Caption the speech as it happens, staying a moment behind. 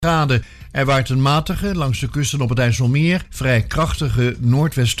graden. Er waait een matige, langs de kusten op het IJsselmeer, vrij krachtige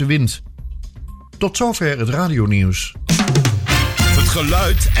noordwestenwind. Tot zover het radionieuws. Het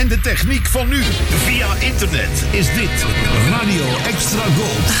geluid en de techniek van nu. Via internet is dit Radio Extra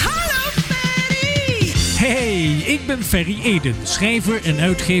Gold. Hallo Ferry! Hey, ik ben Ferry Eden, schrijver en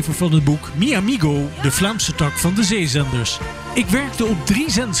uitgever van het boek Mi Amigo, de Vlaamse tak van de zeezenders. Ik werkte op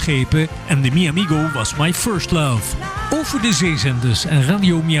 3 zendschepen en de Mi Amigo was my first love. Over de zeezenders en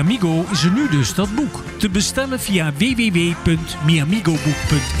Radio Mi Amigo is er nu dus dat boek. Te bestellen via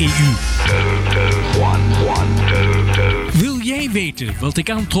www.miamigoboek.eu. Wil jij weten wat ik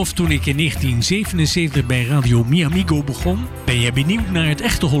aantrof toen ik in 1977 bij Radio Mi Amigo begon? Ben jij benieuwd naar het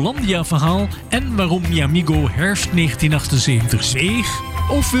echte Hollandia-verhaal en waarom Mi Amigo herfst 1978 zweeg?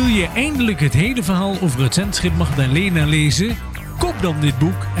 Of wil je eindelijk het hele verhaal over het zendschip Magdalena lezen? Koop dan dit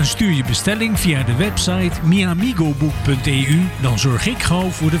boek en stuur je bestelling via de website miamigoboek.eu. Dan zorg ik gauw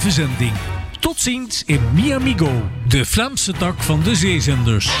voor de verzending. Tot ziens in Mi Amigo, de Vlaamse tak van de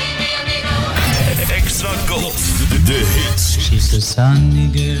zeezenders. Extra Gold, de hits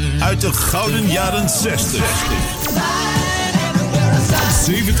uit de gouden jaren 60,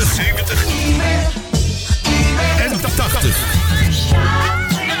 70 en 80.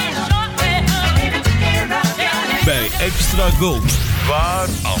 Bij Extra Gold, waar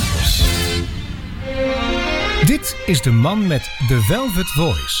anders. Dit is de man met The Velvet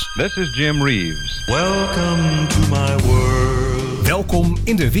Voice. This is Jim Reeves. Welcome to my world. Welkom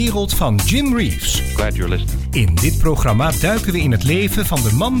in de wereld van Jim Reeves. Glad you're listening. In dit programma duiken we in het leven van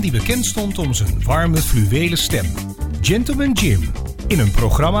de man die bekend stond om zijn warme fluwelen stem. Gentleman Jim. In een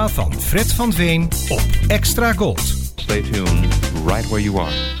programma van Fred van Veen op Extra Gold. Stay tuned right where you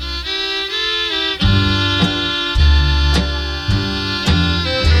are.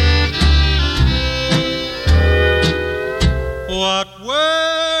 What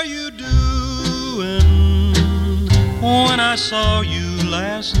were you doing when I saw you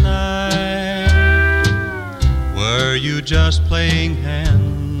last night? Were you just playing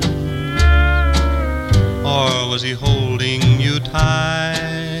hand, or was he holding you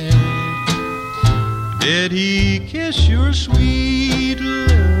tight? Did he kiss your sweet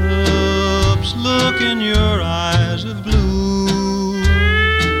lips, look in your eyes of blue?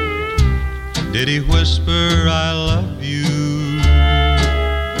 Did he whisper, I love you,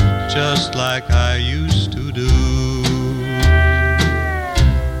 just like I used to do?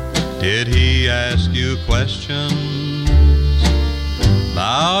 Did he ask you questions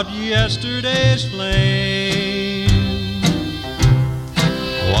about yesterday's flame?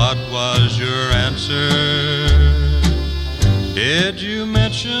 What was your answer? Did you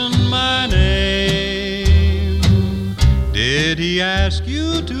mention my name? Did he ask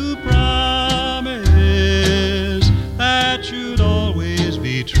you to promise that you'd always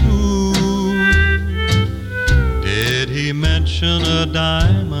be true? Did he mention a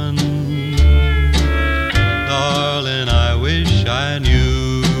diamond? Darling, I wish I knew.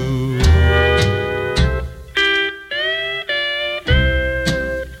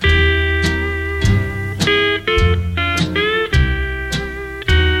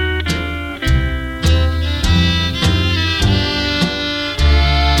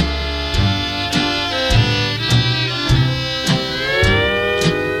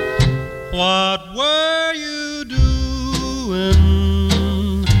 What were you doing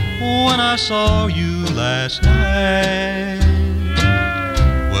when I saw you last night?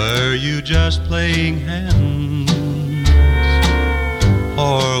 Were you just playing hands,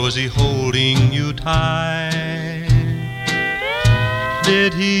 or was he holding you tight?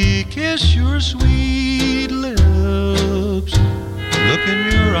 Did he kiss your sweet lips, look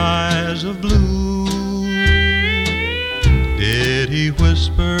in your eyes of blue? Did he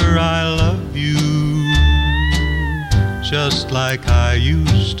whisper, I love you, just like I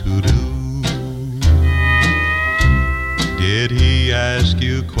used to do? Did he ask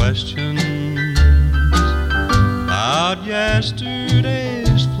you questions about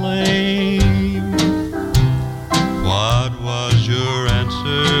yesterday's flame? What was your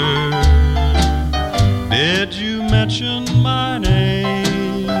answer? Did you mention my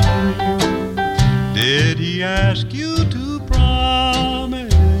name? Did he ask you to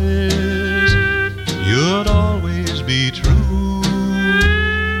promise you'd always be true?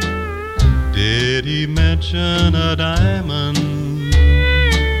 Did he mention a diamond?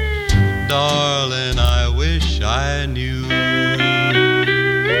 Darling, I wish I knew.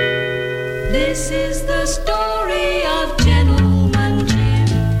 This is the story of Gentleman Jim.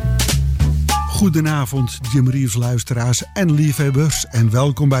 Goedenavond Jim Reeves luisteraars en liefhebbers en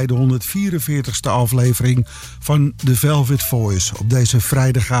welkom bij de 144ste aflevering van The Velvet Voice op deze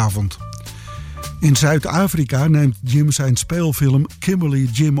vrijdagavond. In Zuid-Afrika neemt Jim zijn speelfilm Kimberly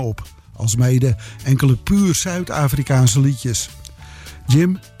Jim op, alsmede enkele puur Zuid-Afrikaanse liedjes.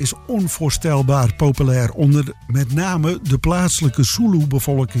 Jim is onvoorstelbaar populair onder met name de plaatselijke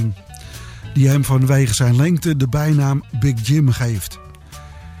Zulu-bevolking, die hem vanwege zijn lengte de bijnaam Big Jim geeft.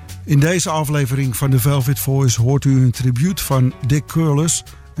 In deze aflevering van The Velvet Voice hoort u een tribute van Dick Curless,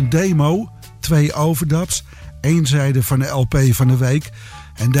 een demo, 2 overdubs, 1 zijde van de LP van de week.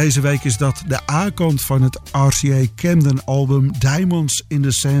 En deze week is dat de A-kant van het RCA Camden album Diamonds in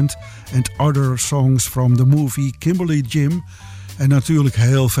the Sand and Other Songs from the Movie Kimberly Jim. En natuurlijk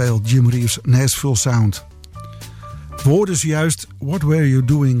heel veel Jim Reeves Nashville Sound. We hoorden zojuist What Were You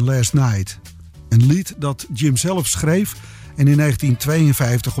Doing Last Night? Een lied dat Jim zelf schreef en in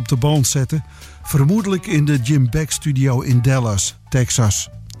 1952 op de band zette, vermoedelijk in de Jim Beck Studio in Dallas, Texas.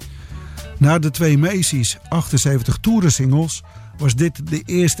 Na de 2 Macy's 78 tourensingles was dit de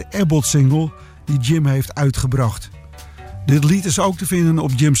eerste Abbott-single die Jim heeft uitgebracht. Dit lied is ook te vinden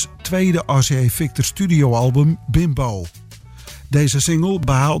op Jim's tweede RCA Victor studioalbum Bimbo. Deze single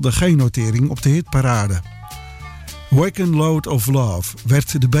behaalde geen notering op de hitparade. Wagon Load of Love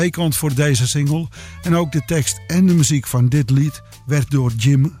werd de B-kant voor deze single en ook de tekst en de muziek van dit lied werd door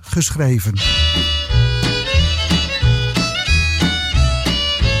Jim geschreven.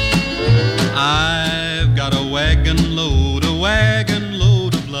 I've got a wagon load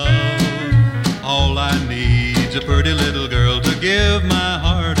of love. All I need's a pretty little girl to give my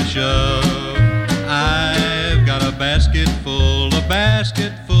heart a shove. I've got a basket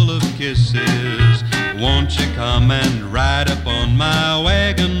full of kisses. Won't you come and ride up on my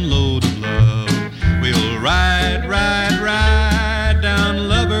wagon load of love? We'll ride, ride, ride down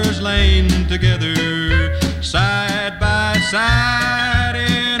Lover's Lane together, side by side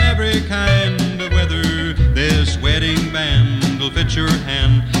in every kind of weather. This wedding band will fit your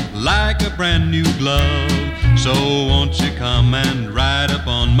hand like a brand new glove. So won't you come and ride up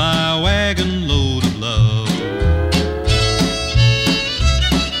on my wagon load of love?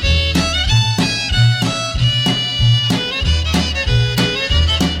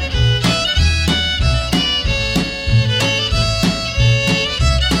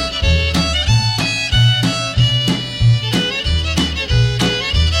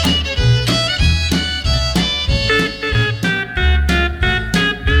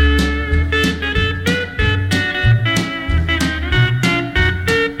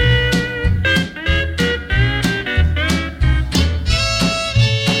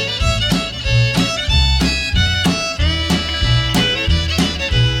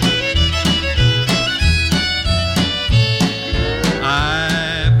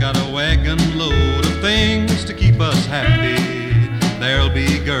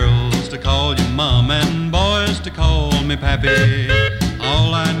 Pappy,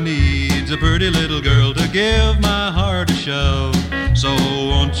 all I need's a pretty little girl to give my heart a shove. So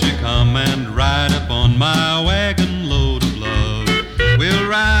won't you come and ride up on my wagon load of love? We'll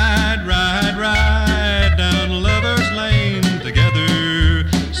ride, ride, ride down Lover's Lane together,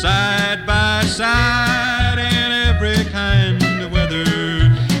 side by side in every kind of weather.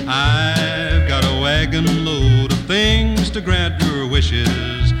 I've got a wagon load of things to grant your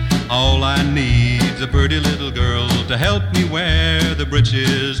wishes. All I need's a pretty little girl to help me wear the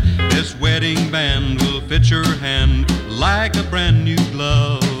breeches. This wedding band will fit your hand like a brand new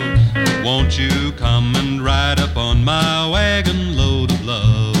glove. Won't you come and ride up on my wagon load of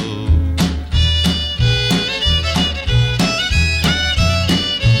love?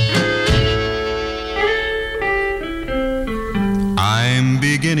 I'm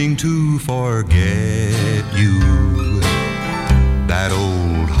beginning to forget you. That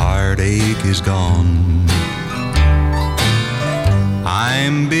old heartache is gone.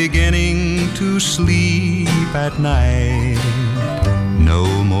 I'm beginning to sleep at night. No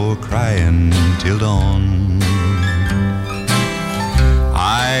more crying till dawn.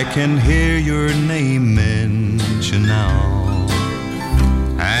 I can hear your name mentioned now,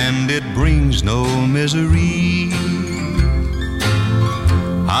 and it brings no misery.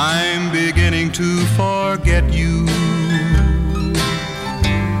 I'm beginning to forget you,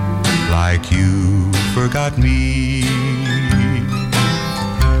 like you forgot me.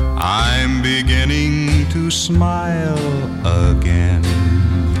 I'm beginning to smile again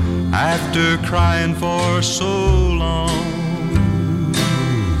after crying for so long.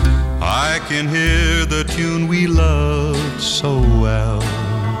 I can hear the tune we loved so well,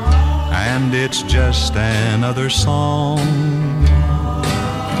 and it's just another song.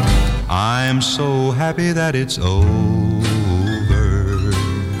 I'm so happy that it's over.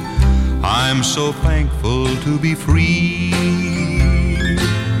 I'm so thankful to be free.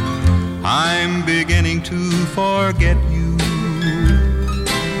 I'm beginning to forget you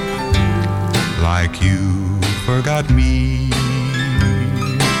like you forgot me.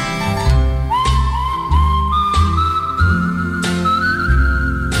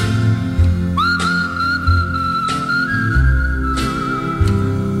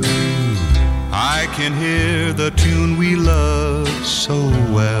 I can hear the tune we love so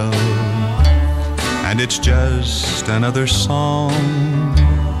well, and it's just another song.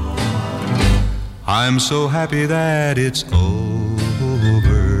 I'm so happy that it's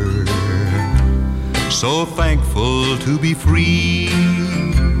over, so thankful to be free.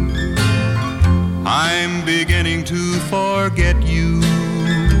 I'm beginning to forget you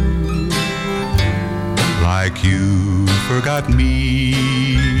like you forgot me.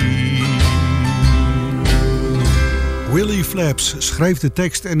 Willie Flaps schreef de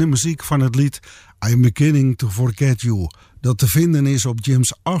tekst en de muziek van het lied I'm Beginning to Forget You, dat te vinden is op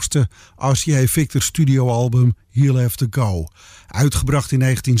Jim's 8e RCA Victor studioalbum He'll Have to Go, uitgebracht in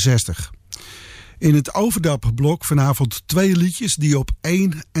 1960. In het overdubblok vanavond 2 liedjes die op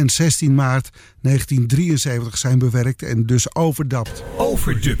 1 en 16 maart 1973 zijn bewerkt en dus overdubbed.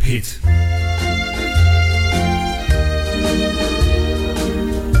 Overdubhit.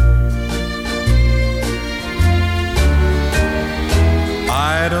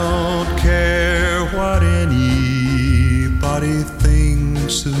 I don't care what anybody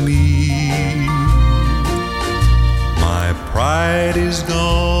thinks of me. My pride is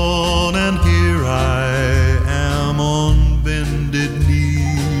gone and here I am on bended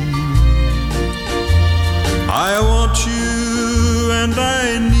knee. I want you and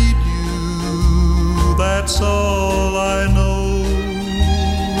I need you, that's all I know.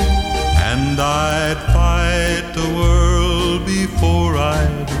 And I'd fight the world before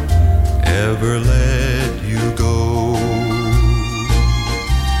I'd ever let you go.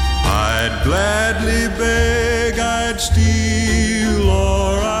 I'd gladly beg, I'd steal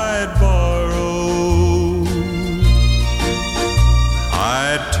or I'd borrow.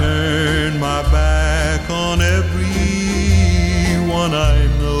 I'd turn my back on everyone I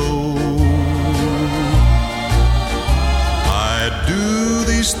know. I'd do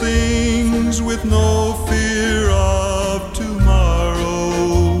these things with no fear of tomorrow.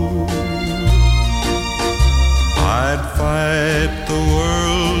 I'd fight the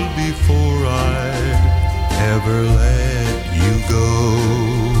world before I'd ever let you go.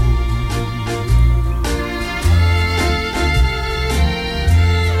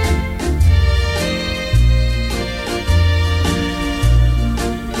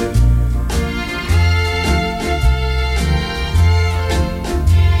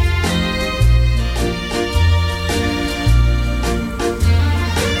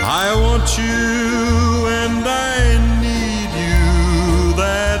 I want you and I need you,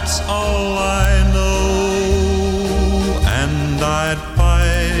 that's all I know. And I'd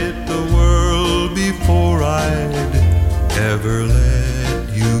fight the world before I'd ever let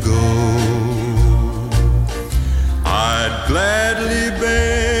you go. I'd gladly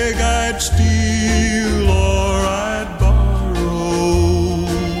beg, I'd steal or I'd borrow.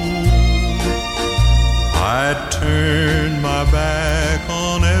 I'd turn my back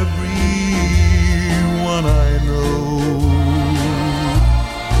on everyone I know.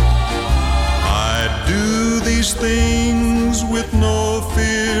 I'd do these things with no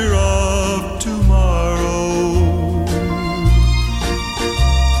fear of tomorrow.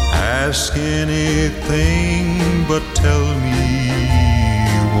 Ask anything but tell me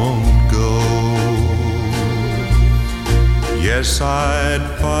you won't go. Yes, I'd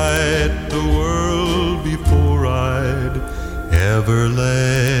fight the world before I'd ever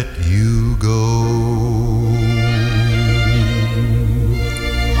let you go.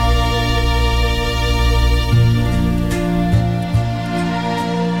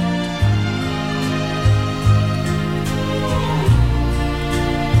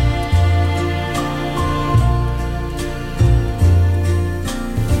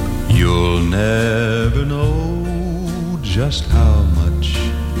 You'll never know just how much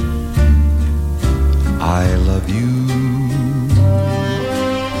I love you.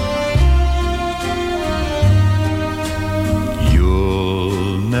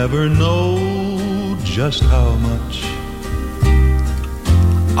 You'll never know just how much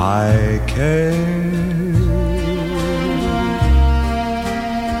I care.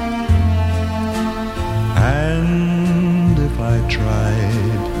 And if I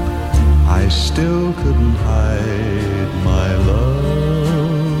tried, I still couldn't hide my love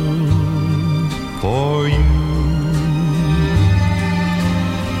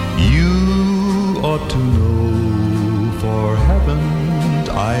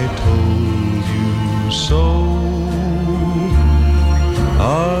so.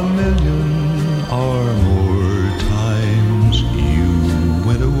 A million or more times you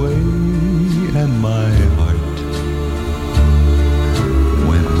went away, and my heart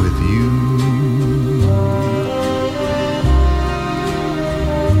went with you.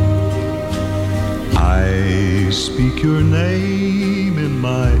 I speak your name in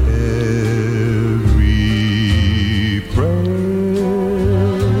my every prayer.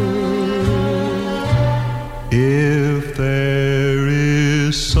 If there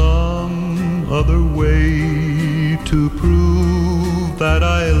is some other way to prove that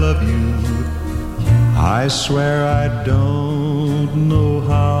I love you, I swear I don't know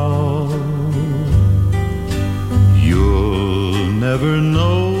how. You'll never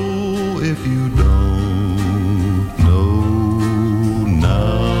know if you don't know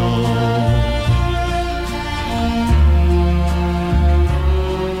now.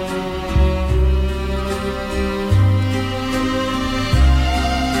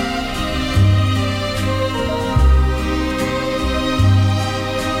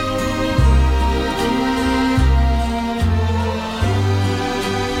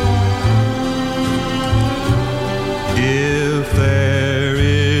 If there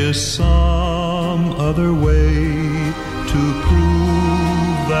is some other way to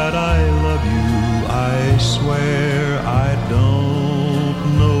prove that I love you, I swear I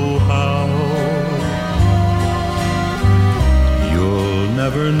don't know how. You'll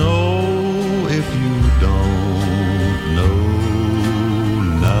never know if you don't know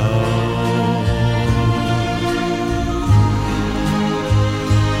now.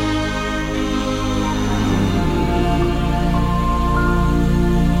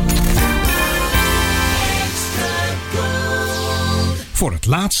 Voor het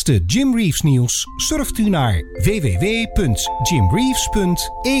laatste Jim Reeves nieuws surft u naar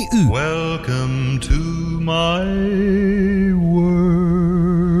www.jimreeves.eu. Welcome to my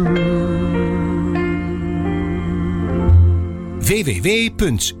world.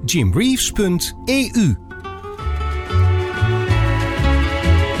 www.jimreeves.eu.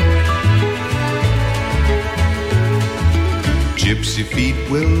 Gypsy feet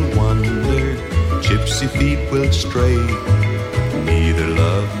will wander, gypsy feet will stray. Neither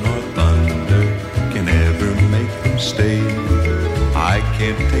love nor thunder can ever make them stay. I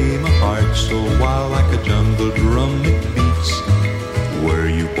can't tame a heart so wild, like a jungle drum it beats. Were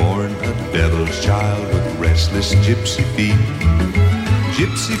you born a devil's child with restless gypsy feet?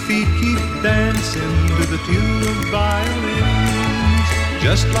 Gypsy feet keep dancing to the tune of violins.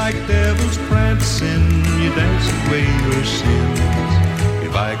 Just like devils prancing, you dance away your sins.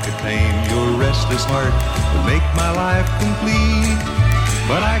 If I could tame your restless heart, would make my life complete.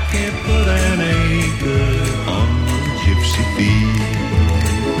 But I can't put an anchor on gypsy feet.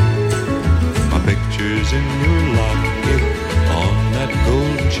 My picture's in your locket, on that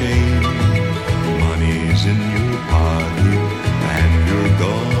gold chain. Money's in your pocket, and you're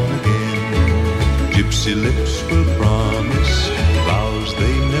gone again. Gypsy lips will promise vows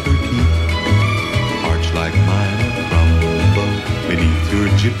they never keep. Hearts like mine are crumble beneath your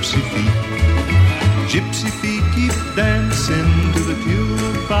gypsy feet. Gypsy feet keep dancing to the tune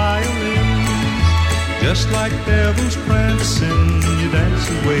of violins. Just like devils prancing, you dance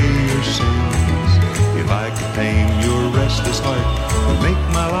away your sins. If I could tame your restless heart, would make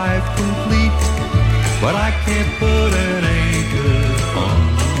my life complete. But I can't put an anchor on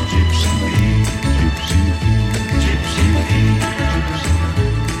gypsy feet, gypsy feet, gypsy feet,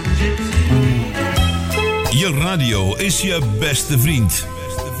 gypsy feet. Je radio is je beste vriend.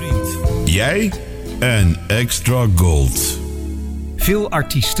 Jij en Extra Gold. Veel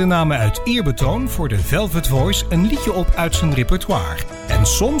artiesten namen uit eerbetoon voor de Velvet Voice een liedje op uit zijn repertoire. En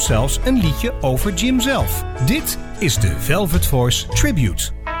soms zelfs een liedje over Jim zelf. Dit is de Velvet Voice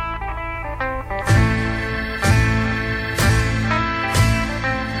Tribute.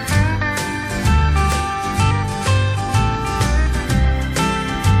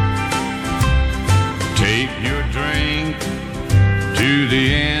 Take your drink to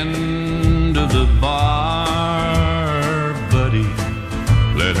the end of the bar, buddy.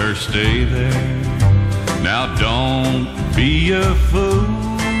 Let her stay there. Now don't be a fool.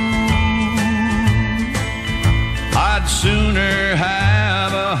 I'd sooner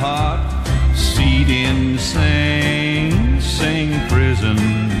have a hot seat in Sing Sing prison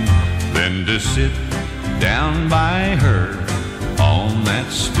than to sit down by her on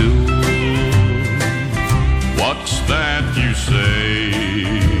that stool. What's that you say?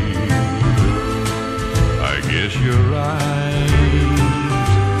 I guess you're right.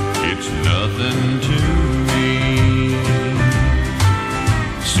 It's nothing to me.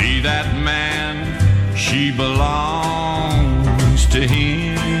 See that man She belongs to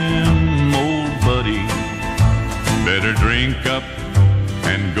him, old buddy. Better drink up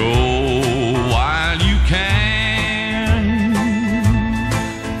and go while you can.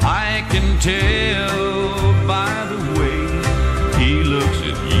 I can tell by the way he looks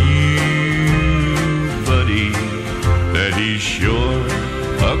at you, buddy, that he's sure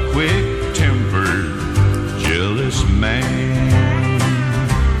a quick-tempered, jealous man.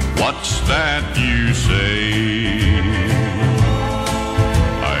 What's that you say?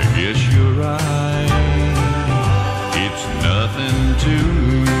 I guess you're right. It's nothing to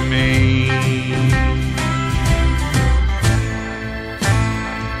me.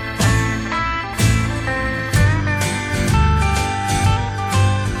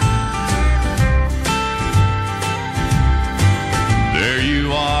 There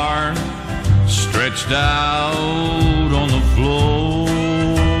you are, stretched out on the floor,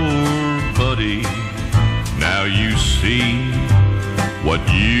 buddy. Now you see what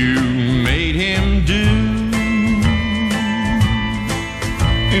you made him do.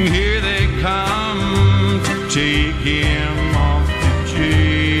 And here they come to take him off to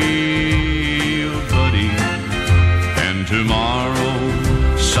jail, buddy. And tomorrow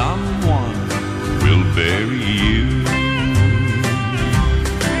someone will bury you.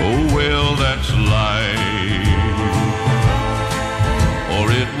 Oh well, that's life, or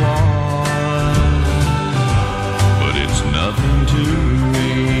it was, but it's nothing to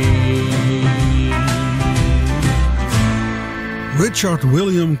me. Richard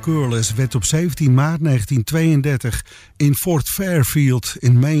William Curlis werd op 17 maart 1932 in Fort Fairfield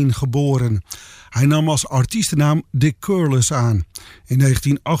in Maine geboren. Hij nam als artiestennaam Dick Curlis aan. In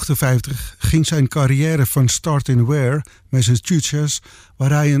 1958 ging zijn carrière van start in Ware, Massachusetts,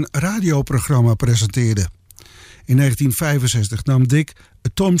 waar hij een radioprogramma presenteerde. In 1965 nam Dick A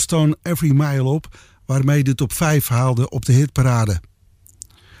Tombstone Every Mile op, waarmee de top 5 haalde op de hitparade.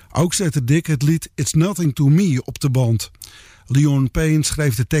 Ook zette Dick het lied It's Nothing to Me op de band. Leon Payne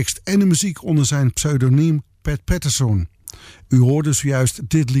schreef de tekst en de muziek onder zijn pseudoniem Pat Patterson. U hoorde zojuist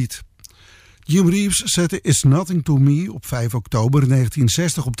dit lied. Jim Reeves zette It's Nothing to Me op 5 oktober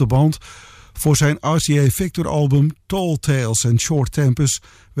 1960 op de band voor zijn RCA Victor album Tall Tales and Short Tempers,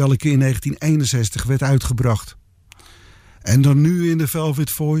 welke in 1961 werd uitgebracht. En dan nu in de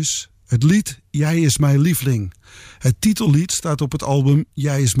Velvet Voice het lied Jij is mijn lieveling. Het titellied staat op het album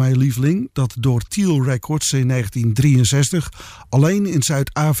Jij is mijn lieveling, dat door Teal Records in 1963 alleen in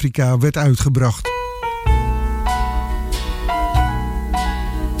Zuid-Afrika werd uitgebracht.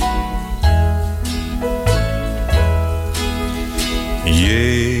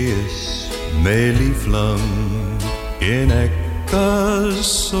 Jij is mijn lieflang en ik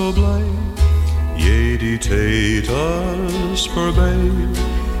was zo blij. Jij die tijd is voorbij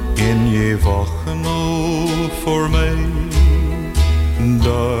en je wacht nog voor mij.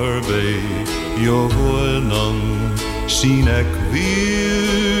 Daarbij je woning zien ik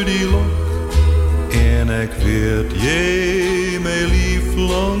weer die lach en ik weet jij mijn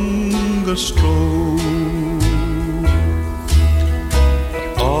lieflang gestroomd.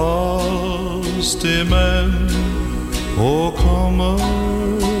 Als de man o kommer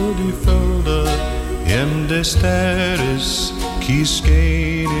die velden en de sterres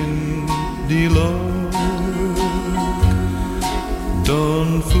kieskeen in die lucht,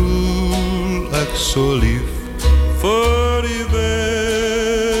 dan voel ik zo lief voor die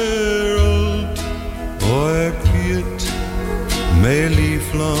wereld. Oh, ik weet, mijn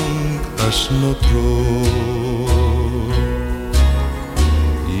lieflang is nog groot.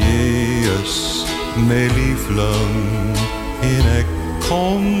 Jezus, mijn lieflang, en ik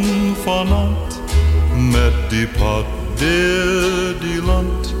kom vannacht met die pad der die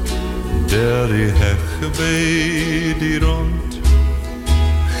land, der die heg bij die rand.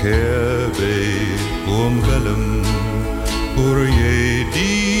 Geef bij oom Willem, hoor jij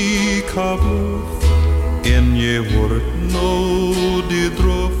die kaboef, en je wordt nou die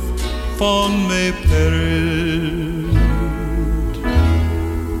droef van mijn perl.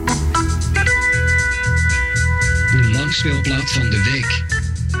 Langspeelplaat van de week.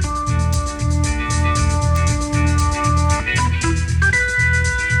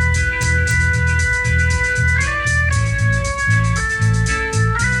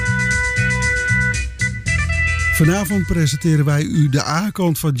 Vanavond presenteren wij u de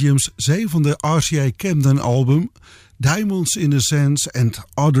A-kant van Jim's 7e RCA Camden album Diamonds in the Sands and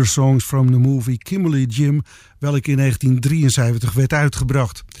Other Songs from the Movie Kimberly Jim, welke in 1973 werd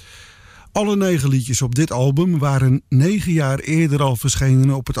uitgebracht. Alle 9 liedjes op dit album waren 9 jaar eerder al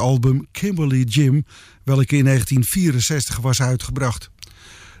verschenen op het album Kimberly Jim, welke in 1964 was uitgebracht.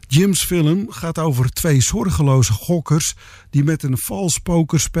 Jim's film gaat over 2 zorgeloze gokkers die met een vals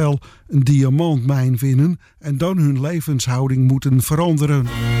pokerspel een diamantmijn winnen en dan hun levenshouding moeten veranderen.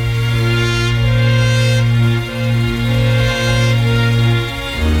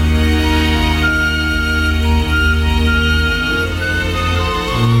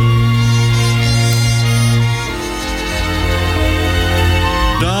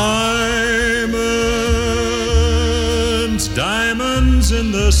 Diamonds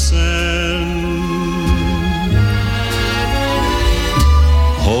in the sand.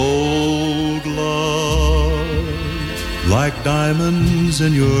 Hold love like diamonds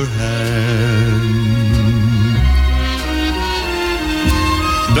in your hand.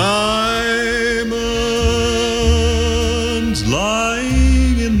 Diamonds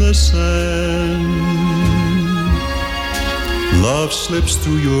lying in the sand. Love slips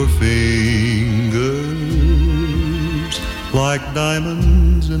through your fingers like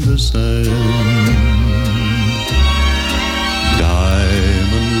diamonds in the sand.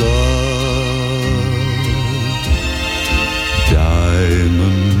 Diamond love,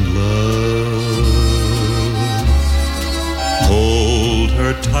 diamond love. Hold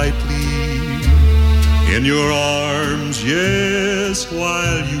her tightly in your arms, yes,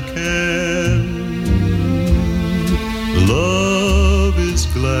 while you can. Love is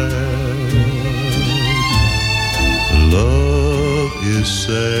glad, love is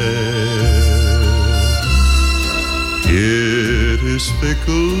sad. It is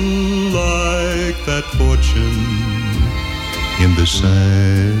fickle like that fortune in the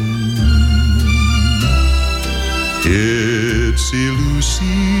sand. It's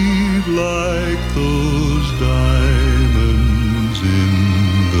elusive like those diamonds in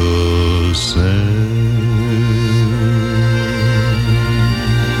the sand.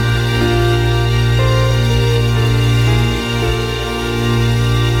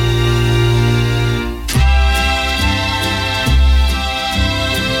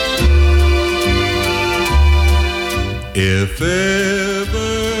 If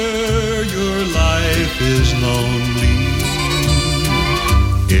ever your life is lonely,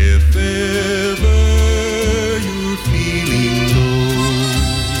 if ever you're feeling low,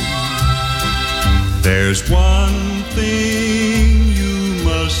 there's one thing you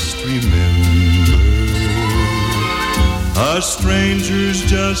must remember. A stranger's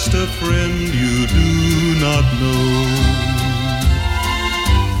just a friend you do not know.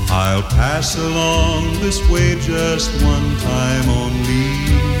 I'll pass along this way just one time only,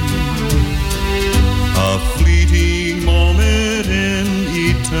 a fleeting moment in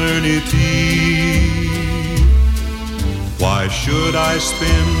eternity. Why should I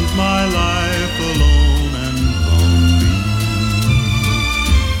spend my life alone and lonely,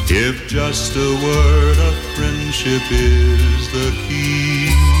 if just a word of friendship is the key?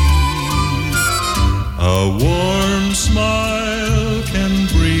 A warm smile can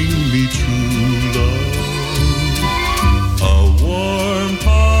bring me true love. A warm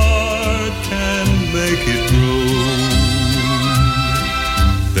heart can make it grow.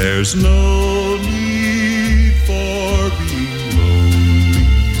 There's no need for being lonely.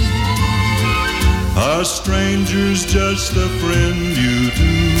 A stranger's just a friend you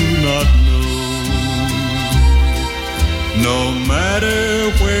do not know. No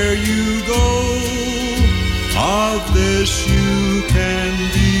matter where you go, of this you can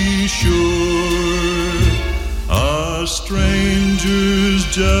be sure. A stranger's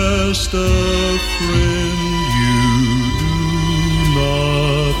just a friend you do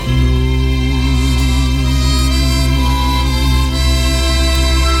not know.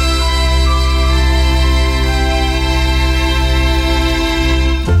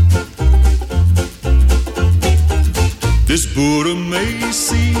 This Buddha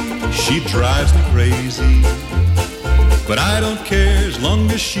Macy, she drives me crazy, but I don't care as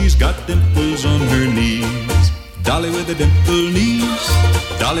long as she's got dimples on her knees. Dolly with the dimple knees,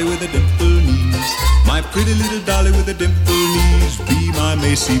 Dolly with the dimple knees. My pretty little Dolly with the dimple knees, be my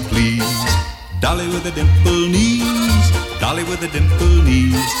Macy please. Dolly with the dimple knees, Dolly with the dimple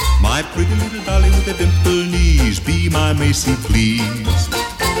knees. My pretty little Dolly with the dimple knees, be my Macy please.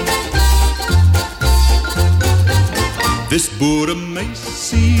 This Buddha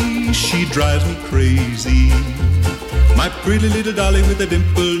Macy, she drives me crazy. My pretty little Dolly with the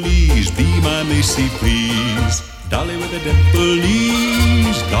dimple knees, be my Macy please. Dolly with the dimple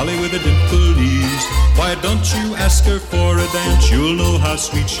knees, Dolly with the dimple knees. Why don't you ask her for a dance, you'll know how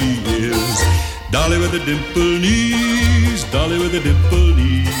sweet she is. Dolly with the dimple knees, Dolly with the dimple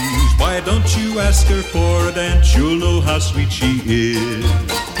knees. Why don't you ask her for a dance, you'll know how sweet she is.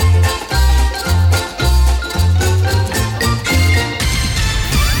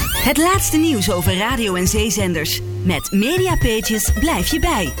 Het laatste nieuws over radio- en zeezenders. Met Mediapages blijf je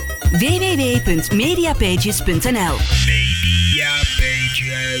bij. www.mediapages.nl.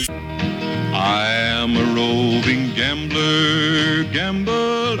 Mediapages. I am a roving gambler,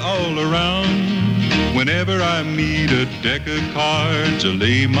 gambled all around. Whenever I meet a deck of cards, I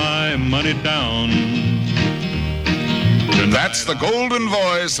lay my money down. That's the golden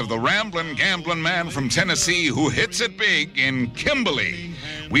voice of the ramblin', gamblin' man from Tennessee who hits it big in Kimberly.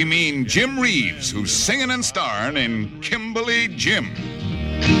 We mean Jim Reeves, who's singing and starring in Kimberly Jim.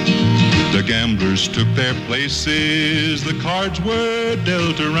 The gamblers took their places, the cards were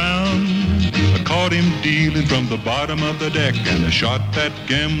dealt around. I caught him dealing from the bottom of the deck and I shot that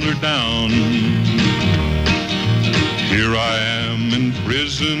gambler down. Here I am in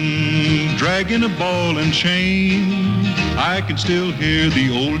prison, dragging a ball and chain. I can still hear the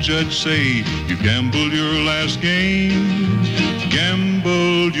old judge say, you gambled your last game,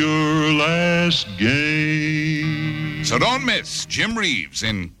 gambled your last game. So don't miss Jim Reeves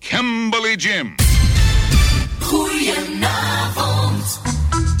in Kimberly Jim. Goedenavond.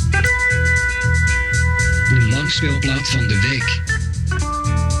 De langspeelplaat van de week.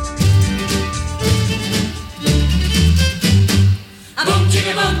 Boom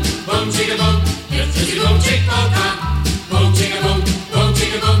chicka boom, boom chicka boom, it's a boom chick polka. Boom chicka boom, boom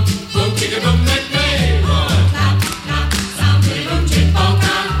chicka boom, boom chicka boom, let me roll. Clap, clap, sound to the boom chick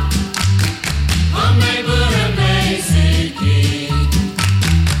polka. On my boer basic key.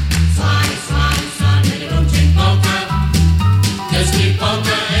 Swine, swine, swine to the boom chick polka. This chick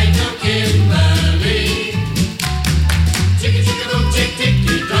polka ain't no Kimberly. Chicka chicka boom chick, tick,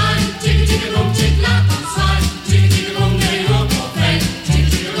 tick, drive. Chicka chicka boom chick, lap and slide. Chicka chicka boom, they roll.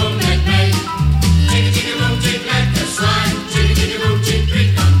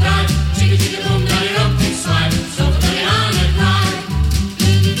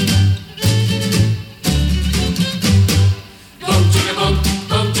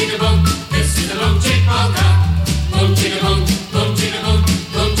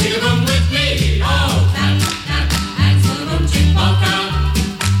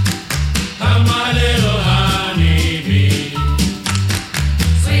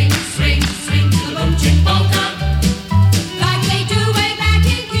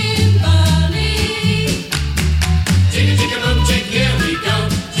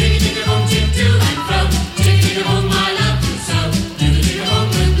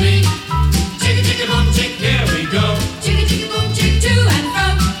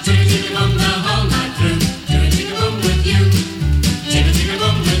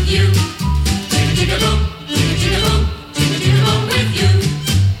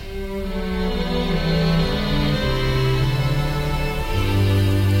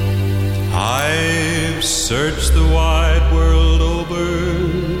 Searched the wide world over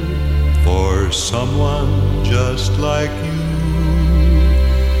for someone just like you.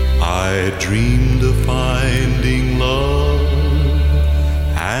 I dreamed of finding love,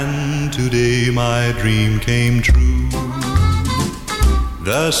 and today my dream came true.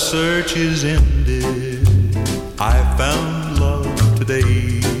 The search is ended, I found love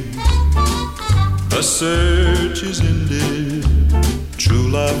today. The search is ended, true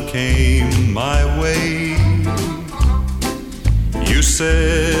love came my way. You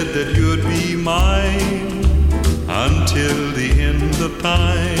said that you'd be mine until the end of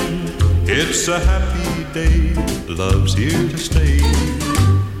time. It's a happy day, love's here to stay.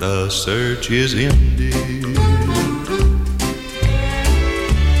 The search is ended.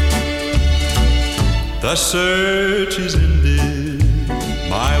 The search is ended,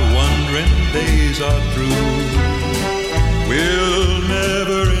 my wandering days are through. We'll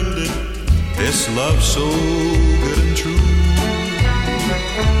never end it, this love so good and true.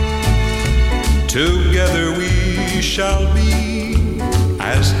 Together we shall be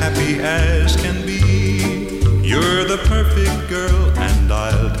as happy as can be. You're the perfect girl and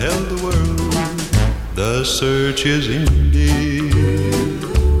I'll tell the world the search is ended.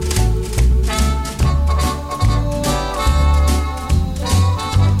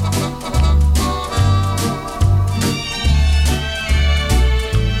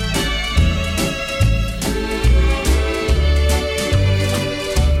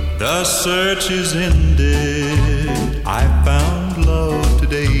 The search is ended, I found love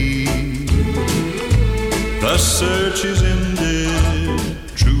today. The search is ended,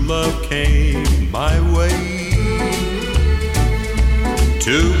 true love came my way.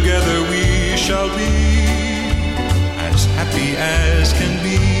 Together we shall be as happy as can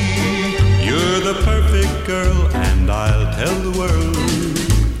be. You're the perfect girl and I'll tell the world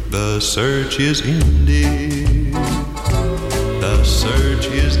the search is ended. The the search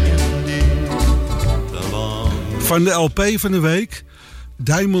is ended. Van de LP van de week,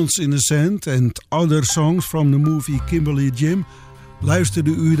 Diamonds in the Sand and Other Songs from the movie Kimberly Jim, luisterde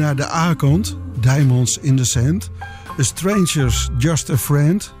u naar de A-kant, Diamonds in the Sand, A Stranger's Just a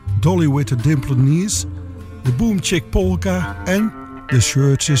Friend, Dolly with the Dimpled Knees, The Boom Chick Polka en The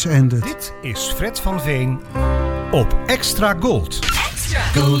Search is Ended. Dit is Fred van Veen op Extra Gold. Extra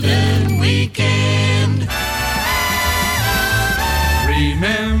Golden Weekend.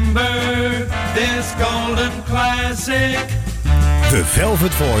 Remember this golden classic. The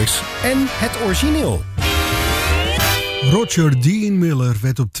Velvet Voice en het origineel. Roger Dean Miller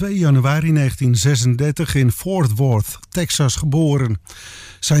werd op 2 januari 1936 in Fort Worth, Texas geboren.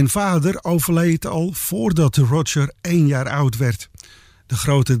 Zijn vader overleed al voordat Roger 1 jaar oud werd. De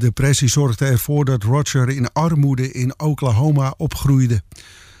grote depressie zorgde ervoor dat Roger in armoede in Oklahoma opgroeide.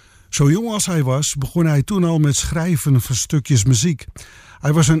 Zo jong als hij was, begon hij toen al met schrijven van stukjes muziek.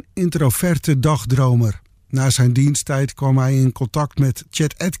 Hij was een introverte dagdromer. Na zijn diensttijd kwam hij in contact met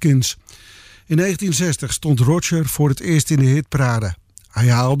Chet Atkins. In 1960 stond Roger voor het eerst in de hitparade. Hij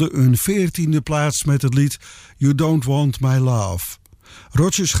haalde een 14e plaats met het lied You Don't Want My Love.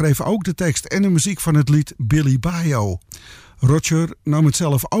 Roger schreef ook de tekst en de muziek van het lied Billy Bio. Roger nam het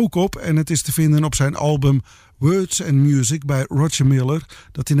zelf ook op en het is te vinden op zijn album Words and Music bij Roger Miller,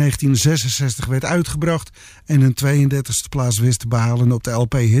 dat in 1966 werd uitgebracht en een 32e plaats wist te behalen op de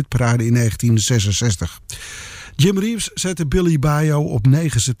LP Hitparade in 1966. Jim Reeves zette Billy Bio op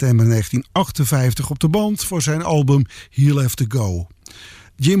 9 september 1958 op de band voor zijn album He'll Have to Go.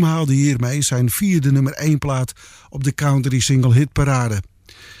 Jim haalde hiermee zijn 4e nummer 1 plaat op de country single hitparade.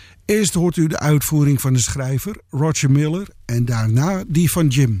 Eerst hoort u de uitvoering van de schrijver Roger Miller en daarna die van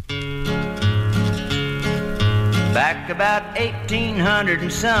Jim. Back about 1800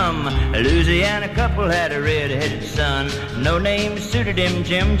 and some, a Louisiana couple had a red-headed son. No name suited him,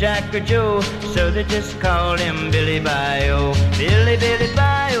 Jim, Jack, or Joe, so they just called him Billy Bio. Billy, Billy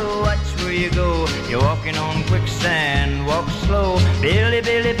Bio, watch where you go. You're walking on quicksand, walk slow. Billy,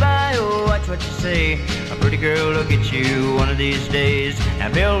 Billy Bio, watch what you say. A pretty girl will get you one of these days.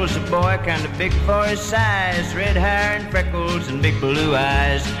 Now Bill was a boy kind of big for his size, red hair and freckles and big blue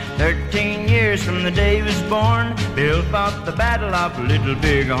eyes. 13 years from the day he was born, Bill fought the battle of Little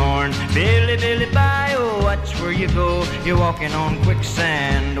Bighorn. Billy, Billy Bio, watch where you go. You're walking on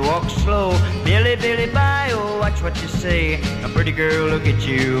quicksand, walk slow. Billy, Billy Bio, watch what you say. A pretty girl will get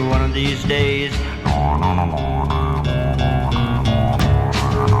you one of these days.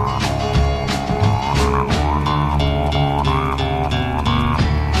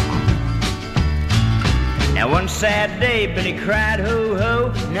 Now one sad day Billy cried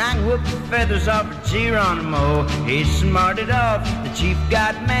ho-ho, and whooped the feathers off of Geronimo. He smarted off, the chief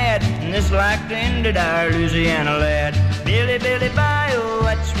got mad, and this like to ended our Louisiana lad. Billy, Billy Bio,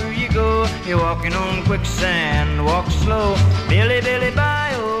 watch where you go. You're walking on quicksand, walk slow. Billy, Billy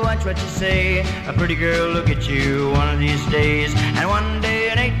Bio, watch what you say. A pretty girl will get you one of these days. And one day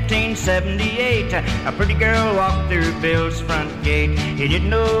in 1878, a pretty girl walked through Bill's front gate. He didn't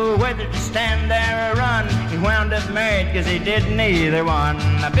know whether to stand there or run. He wound up married cause he did neither one.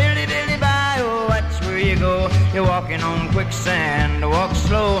 Billy, Billy Bio, watch where you go. You're walking on quicksand, walk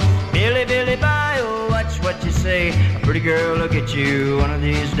slow. Billy, Billy Bio, watch what you say. A pretty girl will get you one of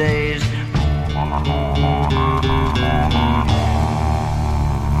these days.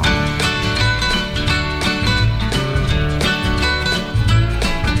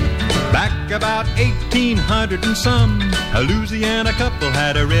 Back about 1800 and some, a Louisiana couple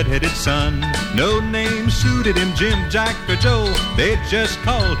had a red-headed son. No name suited him, Jim, Jack, or Joe. They just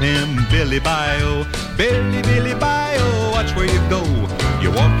called him Billy Bio. Billy, Billy Bio, watch where you go.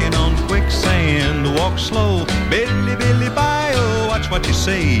 You're walking on quicksand, walk slow. Billy, Billy Bio, watch what you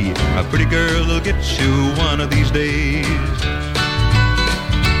say. A pretty girl will get you one of these days.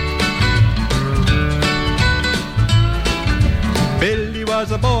 Billy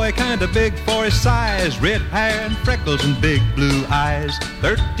was a boy kinda big for his size, red hair and freckles and big blue eyes.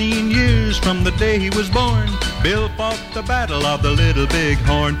 13 years from the day he was born, Bill fought the battle of the Little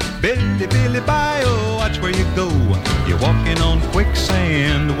Bighorn. Billy, Billy Bio, watch where you go. You're walking on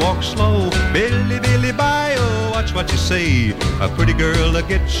quicksand, walk slow. Billy, Billy Bio, watch what you say. A pretty girl will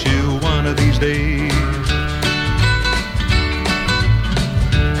get you one of these days.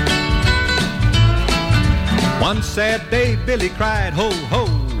 One sad day Billy cried, ho, ho,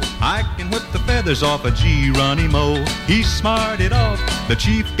 I can whip the feathers off of Geronimo. He smarted off, the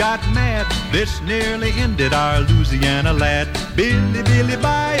chief got mad. This nearly ended our Louisiana lad. Billy, Billy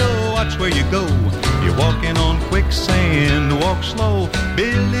Bio, watch where you go. You're walking on quicksand, walk slow.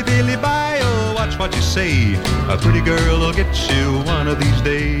 Billy, Billy Bio, bye, oh, watch what you say. A pretty girl will get you one of these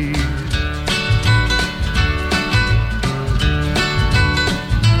days.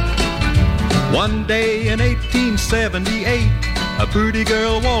 One day in 1878, a pretty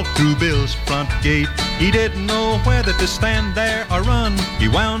girl walked through Bill's front gate. He didn't know whether to stand there or run. He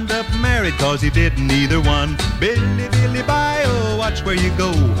wound up married cause he didn't either one. Billy, Billy, bye, oh, watch where you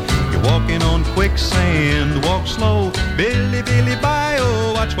go. You're walking on quicksand, walk slow. Billy, Billy, bye,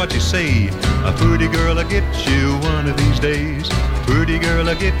 oh, watch what you say. A pretty girl will get you one of these days. Pretty girl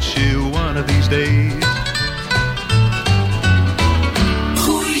will get you one of these days.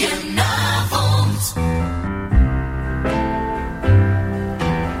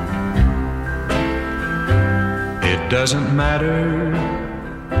 Doesn't matter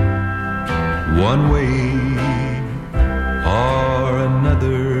one way or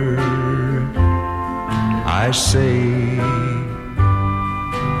another, I say,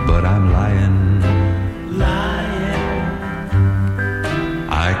 but I'm lying.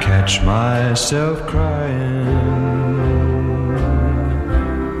 I catch myself crying.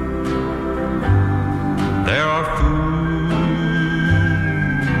 There are fools,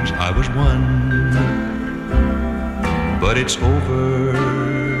 I was one, but it's over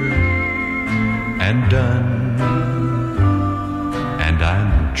and done, and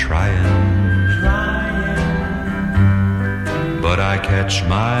I'm trying, but I catch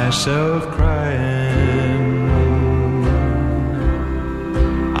myself crying.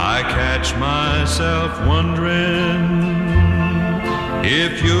 I catch myself wondering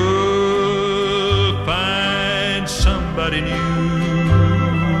if you'll find somebody new.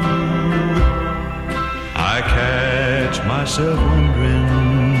 I catch myself wondering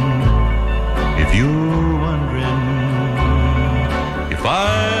if you're wondering if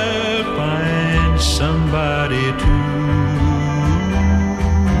I'll find somebody too.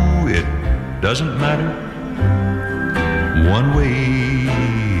 It doesn't matter one way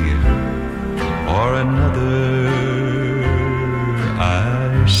or another,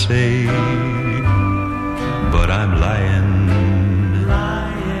 I say, but I'm lying.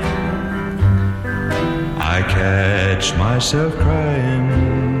 I catch myself crying.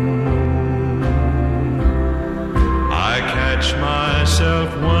 I catch myself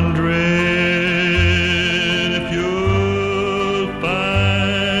wondering if you'll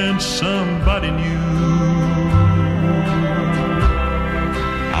find somebody new.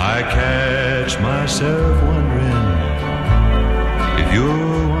 I catch myself wondering if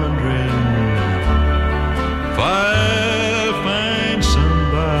you're wondering if I'll find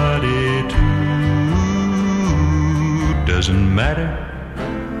somebody too. Doesn't matter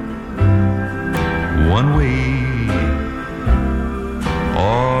one way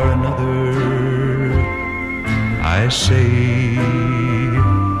or another, I say,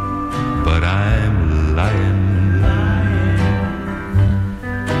 but I'm lying.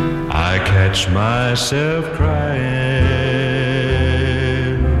 I catch myself crying.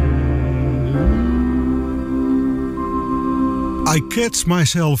 I Catch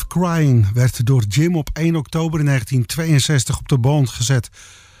Myself Crying werd door Jim op 1 oktober 1962 op de band gezet.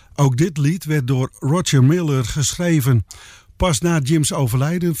 Ook dit lied werd door Roger Miller geschreven. Pas na Jim's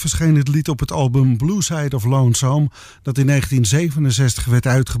overlijden verscheen het lied op het album Blue Side of Lonesome, dat in 1967 werd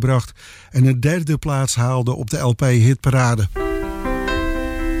uitgebracht en een derde plaats haalde op de LP-hitparade.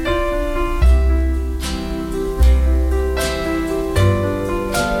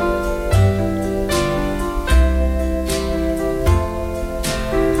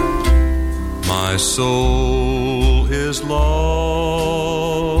 My soul is lost,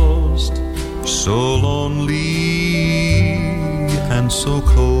 so lonely and so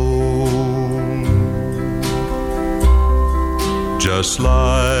cold, just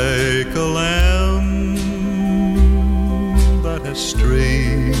like a lamb that has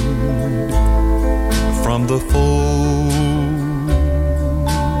strayed from the fold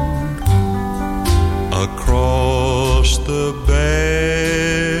across the barren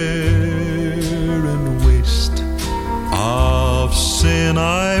waste of sin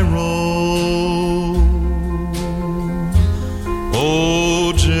I roam.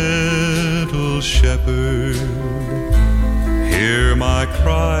 O gentle shepherd, hear my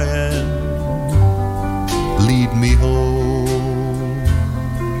cry and lead me home.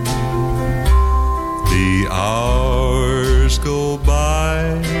 The hours go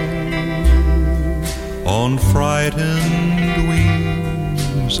by on frightened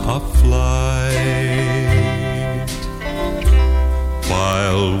wings of flight,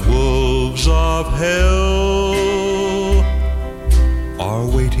 while wolves of hell are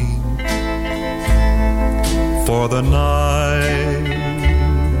waiting for the night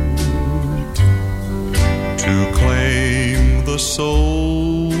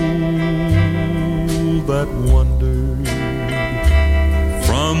soul that wandered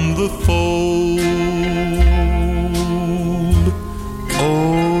from the fold.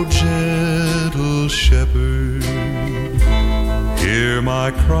 Oh, gentle shepherd, hear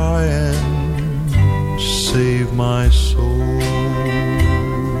my cry and save my soul.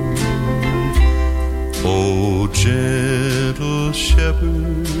 Oh, gentle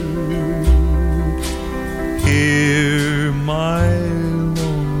shepherd, hear my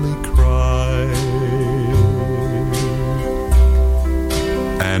lonely cry,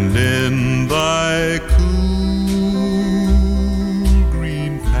 and in thy cool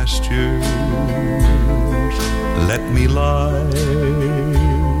green pastures let me lie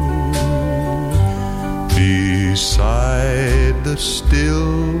beside the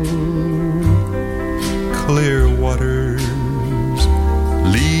still clear waters.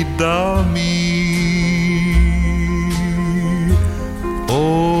 Lead thou me,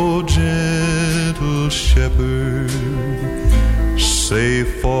 O gentle shepherd,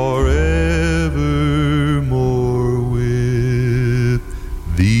 safe forevermore with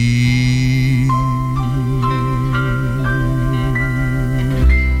thee.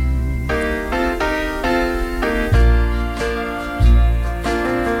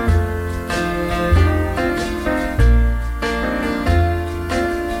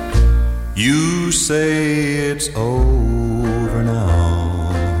 You say it's over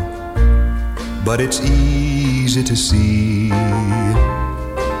now, but it's easy to see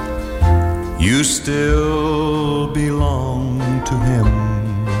you still belong to him.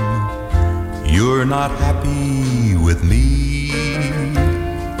 You're not happy with me.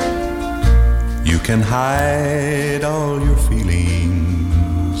 You can hide all your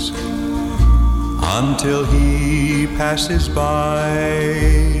feelings until he passes by.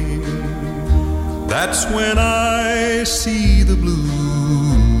 That's when I see the blues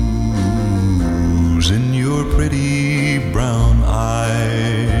in your pretty brown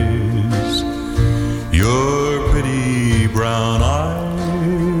eyes. Your pretty brown eyes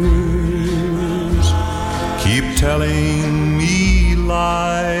keep telling me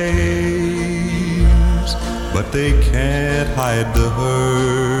lies, but they can't hide the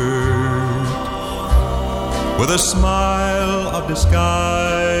hurt with a smile of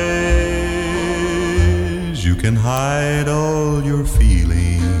disguise. You can hide all your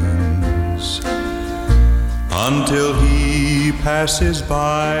feelings until he passes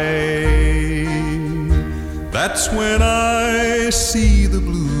by. That's when I see the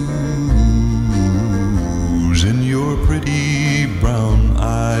blues in your pretty brown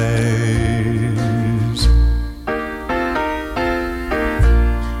eyes.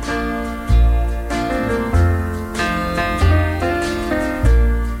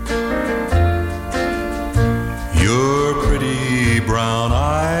 Your pretty brown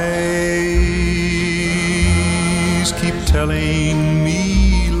eyes keep telling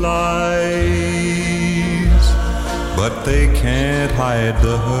me lies, but they can't hide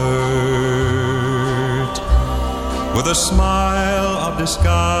the hurt with a smile of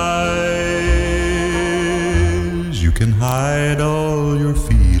disguise. You can hide all your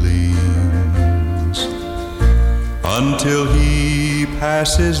feelings until he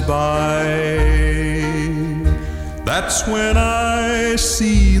passes by. That's when I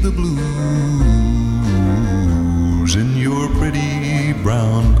see the blues in your pretty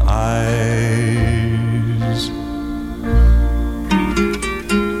brown eyes.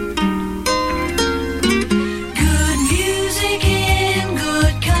 Good music in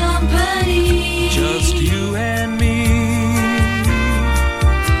good company. Just you and me.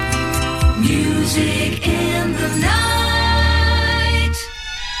 Music in the night.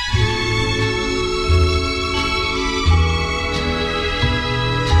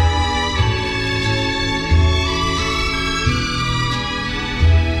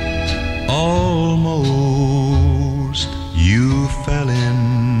 Almost you fell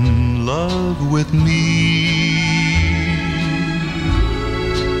in love with me.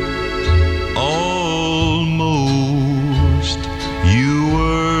 Almost you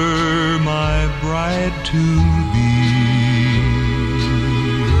were my bride to be.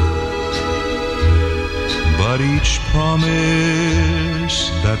 But each promise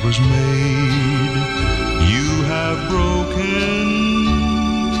that was made you have broken,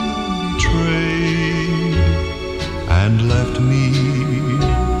 betrayed, and left me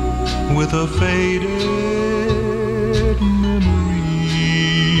with a faded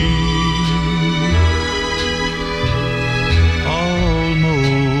memory.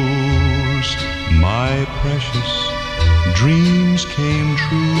 Almost my precious dreams came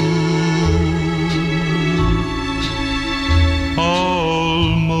true.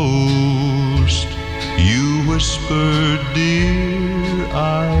 dear,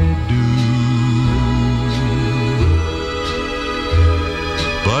 I do.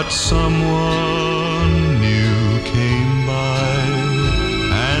 But someone new came by,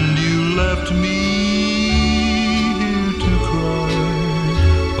 and you left me here to cry.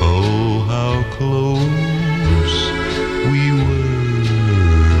 Oh, how close we were,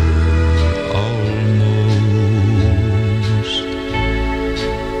 almost.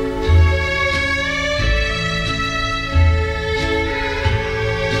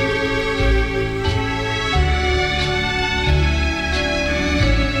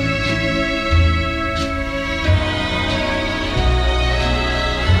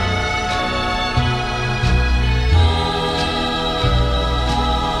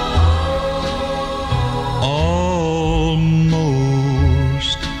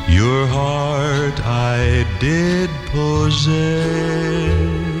 Almost your heart I did possess.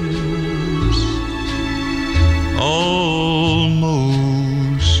 Almost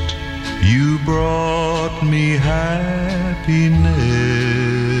you brought me happiness.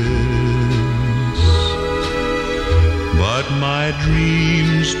 But my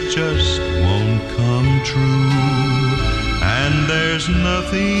dreams just won't come true, and there's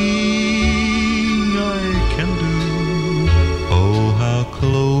nothing I can do. Oh, how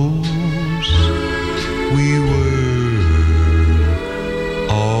close we were,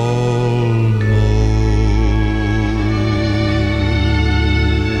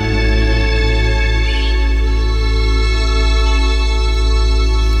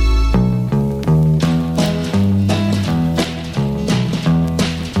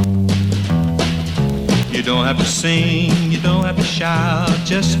 You don't have to sing, you don't have to shout,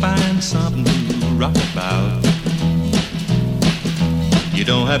 just find something to rock about. You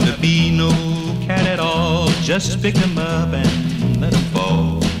don't have to be no cat at all, just pick them up and let them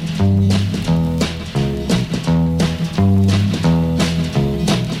fall.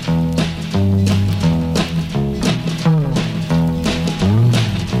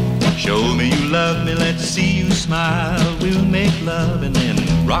 Show me you love me, let's see you smile, we'll make love and then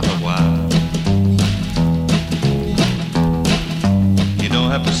rock a while. You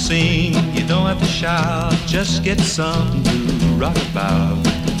don't have to sing, you don't have to shout, just get something to rock about.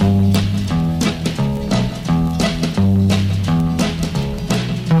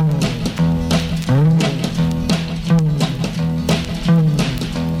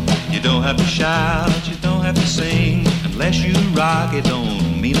 You don't have to shout, you don't have to sing, unless you rock it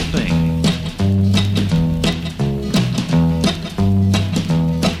don't mean a thing.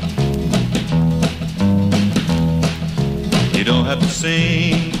 You don't have to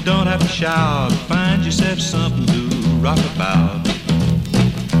sing, don't have to shout, find yourself something to rock about.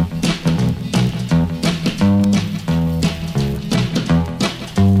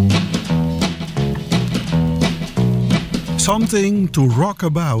 Something to Rock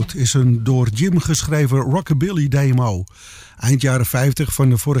About is een door Jim geschreven rockabilly demo. Eind jaren 50 van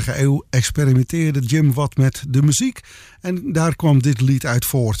de vorige eeuw experimenteerde Jim wat met de muziek en daar kwam dit lied uit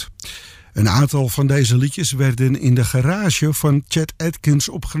voort. Een aantal van deze liedjes werden in de garage van Chet Atkins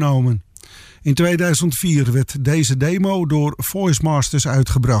opgenomen. In 2004 werd deze demo door Voice Masters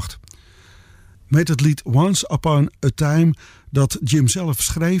uitgebracht. Met het lied Once Upon a Time dat Jim zelf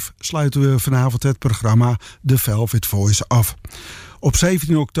schreef, sluiten we vanavond het programma The Velvet Voice af. Op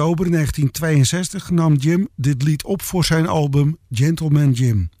 17 oktober 1962 nam Jim dit lied op voor zijn album Gentleman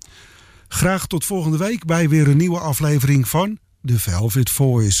Jim. Graag tot volgende week bij weer een nieuwe aflevering van The Velvet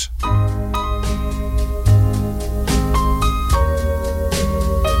Voice.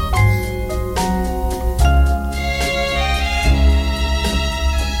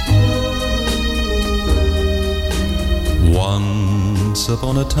 Once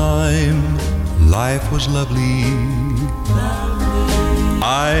upon a time, life was lovely.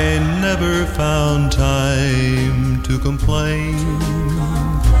 I never found time to complain.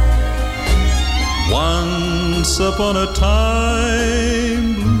 Once upon a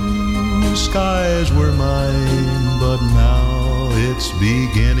time, blue skies were mine, but now it's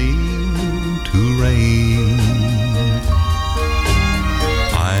beginning to rain.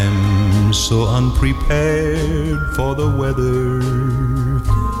 I'm so unprepared for the weather.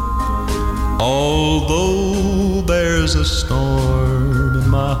 Although there's a storm in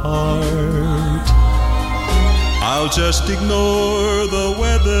my heart, I'll just ignore the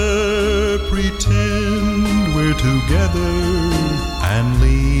weather, pretend we're together, and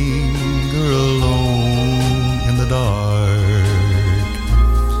linger alone in the dark.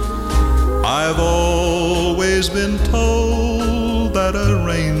 I've always been told that a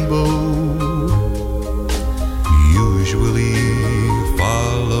rainbow usually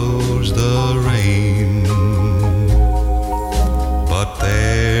follows the rain.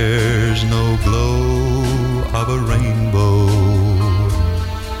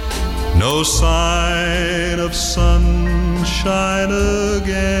 no sign of sunshine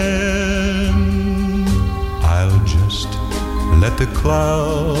again. I'll just let the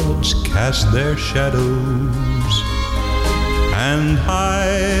clouds cast their shadows and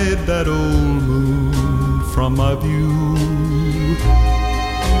hide that old moon from my view.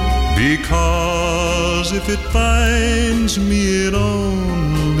 Because if it finds me, it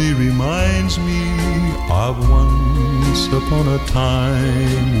only reminds me of once upon a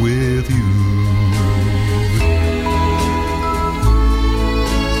time with you.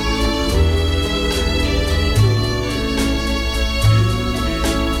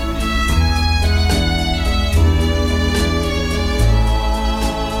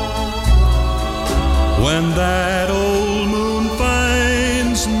 When that old moon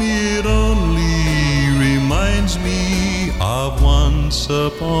finds me, it only reminds me of once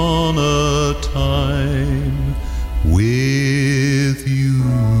upon a time with you.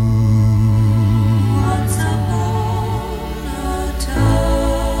 Once upon a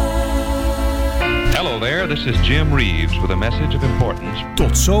time. Hello there, this is Jim Reeves with a message of importance.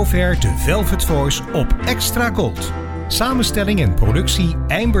 Tot zover de Velvet Voice op Extra Gold. Samenstelling en productie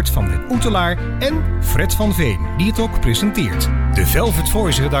Eimbert van den Oetelaar en Fred van Veen, die het ook presenteert. De Velvet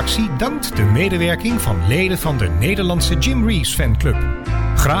Voice-redactie dankt de medewerking van leden van de Nederlandse Jim Reeves fanclub.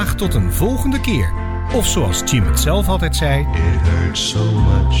 Graag tot een volgende keer. Of zoals Jim het zelf altijd zei: It hurts so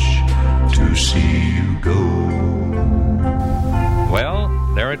much to see you go. Well,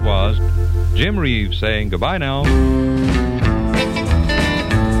 there it was. Jim Reeves saying goodbye now.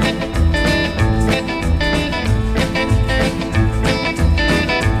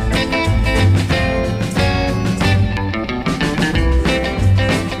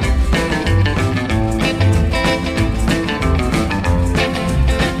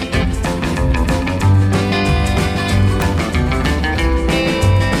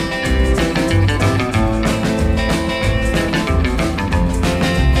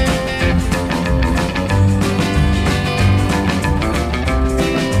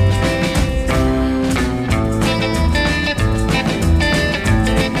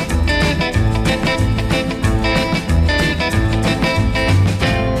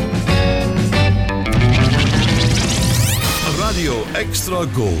 Extra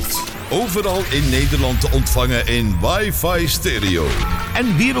Gold. Overal in Nederland te ontvangen in wifi stereo.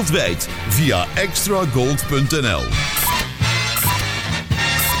 En wereldwijd via extragold.nl.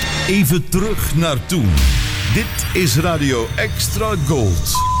 Even terug naar toen. Dit is Radio Extra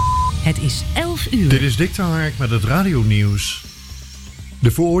Gold. Het is 11 uur. Dit is Dick de Hark met het radionieuws.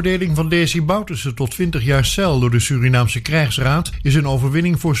 De veroordeling van Desi Bouterse tot 20 jaar cel door de Surinaamse krijgsraad is een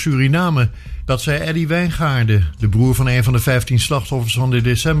overwinning voor Suriname. Dat zei Eddy Wijngaarden, de broer van een van de 15 slachtoffers van de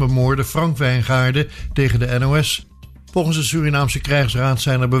decembermoorden, Frank Wijngaarden, tegen de NOS. Volgens de Surinaamse krijgsraad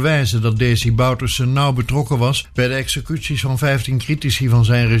zijn er bewijzen dat Desi Bouterse nauw betrokken was bij de executies van 15 critici van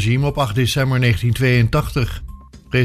zijn regime op 8 december 1982.